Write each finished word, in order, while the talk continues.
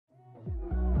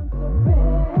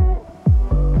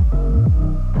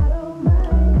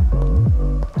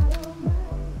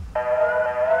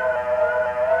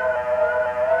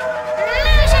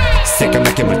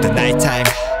새빨갛게 물든 nighttime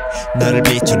너를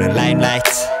비추는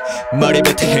limelight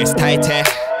머리부터 헤어스타일에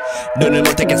눈을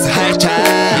못 떼겠어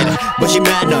high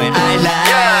무심한 너의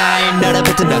eyeline 너랑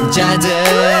붙은 남자들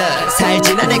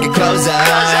살지나 내게 close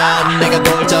up 내가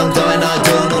볼 정도의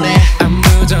너도 눈에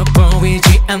아무도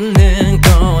보이지 않는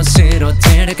곳으로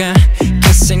데려가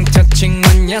Kissing, touching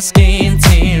on your skin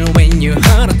till when you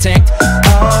heart attack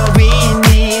All we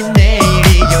need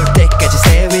내일이 올 때까지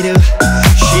say we do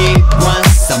She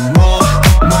wants some more,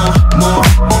 more, more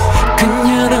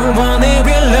그녀는 원해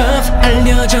real love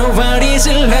알려줘 what is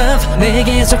love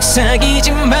내게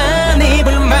속삭이지만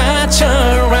입을 맞춰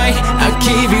right I'll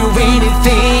give you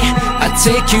anything I'll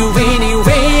take you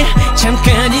anywhere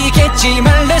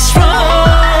잠깐이겠지만 let's roll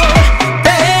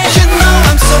Hey, you know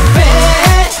I'm so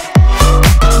bad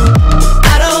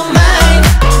I don't mind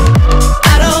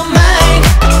I don't mind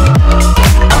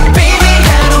Oh baby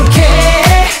I don't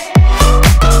care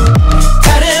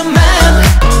다른 맘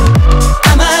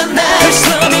아마 날 There's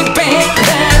something bad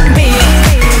like me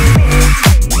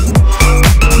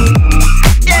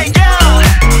Yeah, yeah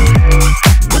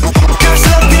There's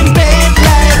something bad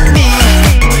like me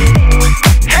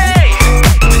Hey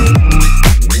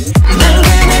날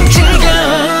그냥 즐겨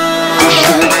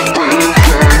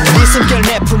네 숨결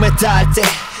내 품에 닿을 때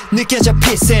느껴져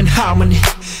peace and harmony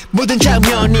모든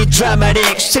장면이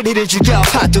dramatic 스릴을 즐겨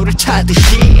파도를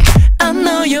타듯이 I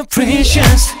know you're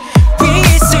precious 위에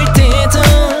있을 때도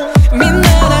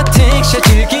민나라 택시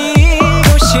즐기